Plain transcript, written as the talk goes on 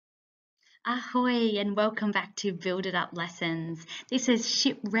Ahoy and welcome back to Build It Up Lessons. This is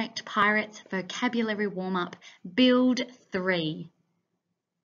Shipwrecked Pirates Vocabulary Warm-Up, Build 3.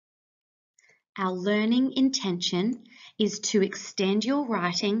 Our learning intention is to extend your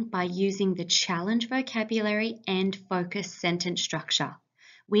writing by using the challenge vocabulary and focus sentence structure.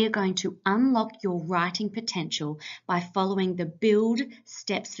 We are going to unlock your writing potential by following the build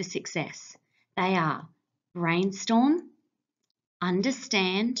steps for success. They are brainstorm,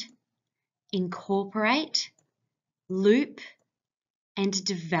 understand, incorporate, loop, and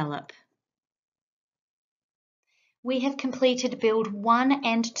develop. We have completed build 1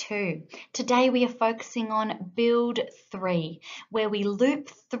 and 2. Today we are focusing on build 3, where we loop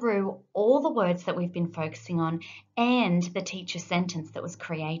through all the words that we've been focusing on and the teacher sentence that was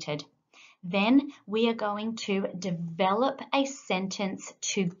created. Then we are going to develop a sentence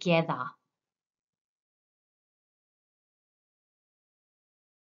together.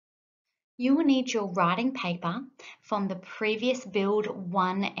 You will need your writing paper from the previous build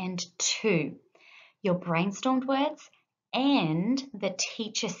 1 and 2. Your brainstormed words and the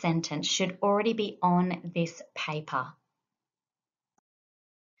teacher sentence should already be on this paper.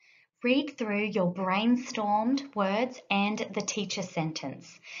 Read through your brainstormed words and the teacher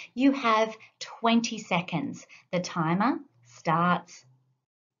sentence. You have 20 seconds. The timer starts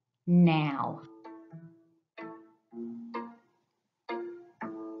now.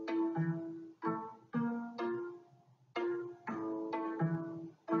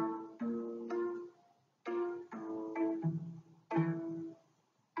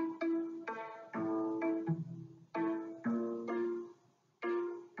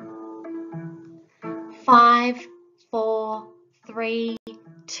 Five, 4, 3,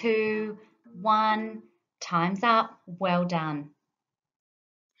 2, 1. Time's up. Well done.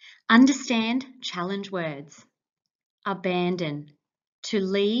 Understand challenge words. Abandon, to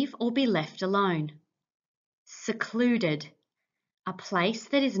leave or be left alone. Secluded, a place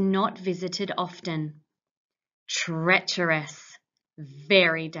that is not visited often. Treacherous,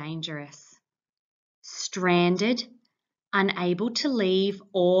 very dangerous. Stranded, unable to leave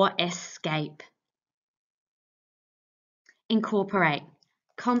or escape. Incorporate,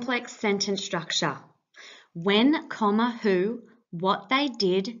 complex sentence structure. When, comma, who, what they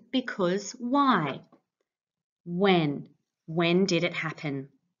did, because, why. When did it happen?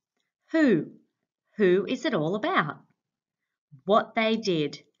 Who is it all about? What they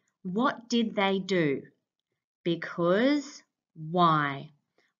did, what did they do? Because, why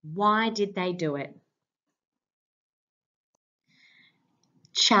did they do it?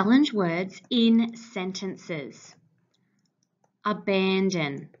 Challenge words in sentences.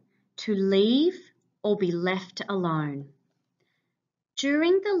 Abandon, to leave or be left alone.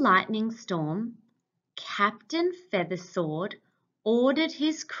 During the lightning storm, Captain Feathersword ordered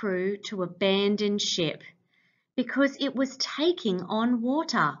his crew to abandon ship because it was taking on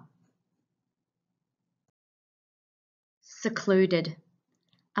water. Secluded,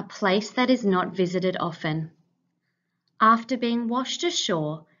 a place that is not visited often. After being washed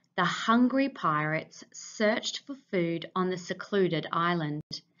ashore, the hungry pirates searched for food on the secluded island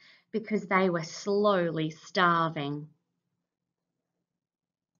because they were slowly starving.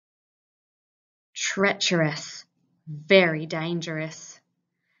 Treacherous, very dangerous.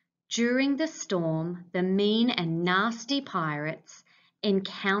 During the storm, the mean and nasty pirates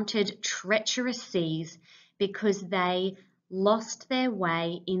encountered treacherous seas because they lost their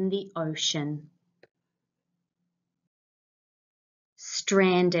way in the ocean.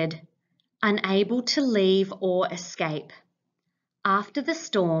 Stranded, unable to leave or escape. After the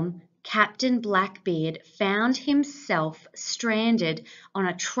storm, Captain Blackbeard found himself stranded on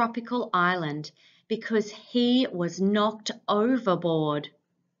a tropical island because he was knocked overboard.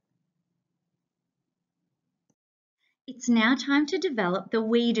 It's now time to develop the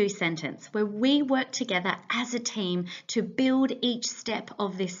we do sentence, where we work together as a team to build each step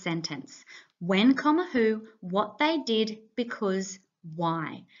of this sentence. When, comma, who, what they did, because,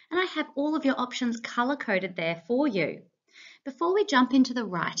 why. And I have all of your options color-coded there for you. Before we jump into the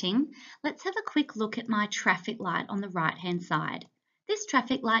writing, let's have a quick look at my traffic light on the right-hand side. This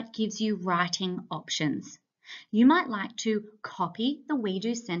traffic light gives you writing options. You might like to copy the we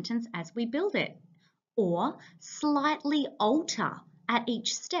do sentence as we build it, or slightly alter at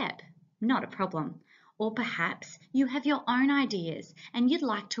each step, not a problem. Or perhaps you have your own ideas and you'd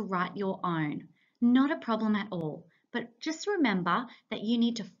like to write your own, not a problem at all. But just remember that you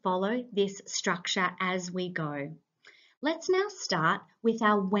need to follow this structure as we go. Let's now start with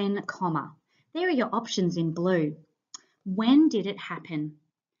our when, comma. There are your options in blue. When did it happen?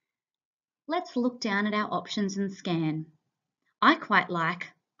 Let's look down at our options and scan. I quite like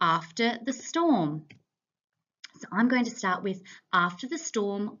after the storm. So I'm going to start with after the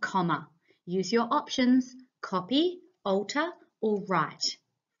storm, comma. Use your options, copy, alter, or write.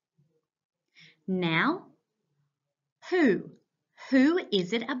 Now, who? Who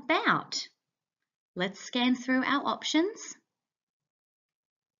is it about? Let's scan through our options.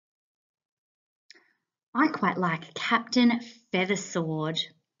 I quite like Captain Feathersword.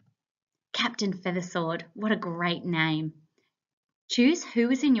 Captain Feathersword, what a great name. Choose who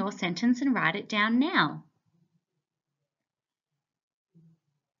is in your sentence and write it down now.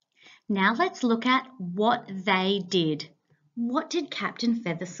 Now let's look at what they did. What did Captain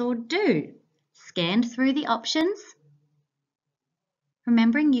Feathersword do? Scan through the options.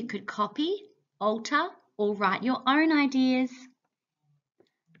 Remembering you could copy, alter, or write your own ideas.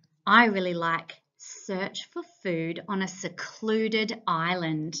 I really like search for food on a secluded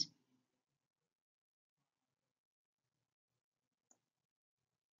island.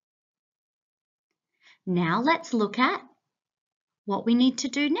 Now let's look at what we need to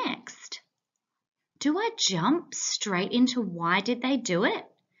do next. Do I jump straight into why did they do it?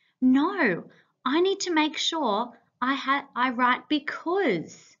 No, I need to make sure I write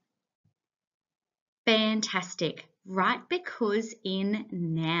because. Fantastic. Write because in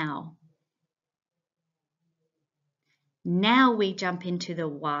now. Now we jump into the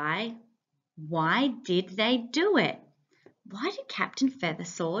why. Why did they do it? Why did Captain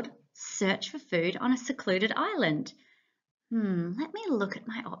Feathersword search for food on a secluded island? Let me look at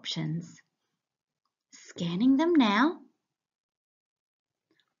my options. Scanning them now.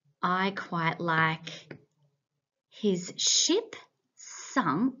 I quite like his ship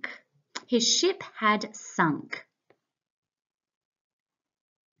sunk. His ship had sunk.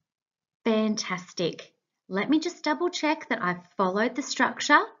 Fantastic. Let me just double check that I've followed the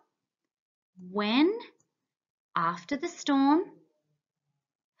structure. When, after the storm,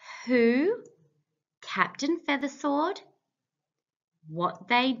 who, Captain Feathersword, what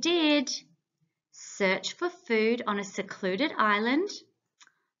they did, search for food on a secluded island,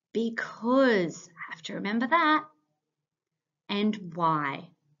 because, I have to remember that, and why.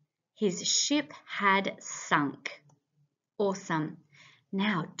 His ship had sunk. Awesome.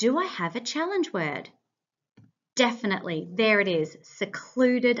 Now, do I have a challenge word? Definitely, there it is,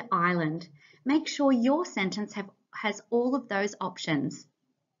 secluded island. Make sure your sentence has all of those options.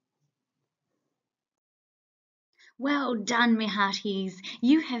 Well done, my hearties.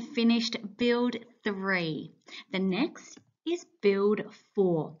 You have finished Build 3. The next is Build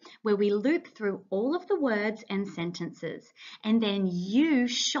 4, where we loop through all of the words and sentences, and then you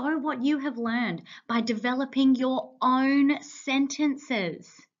show what you have learned by developing your own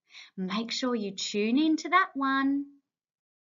sentences. Make sure you tune into that one.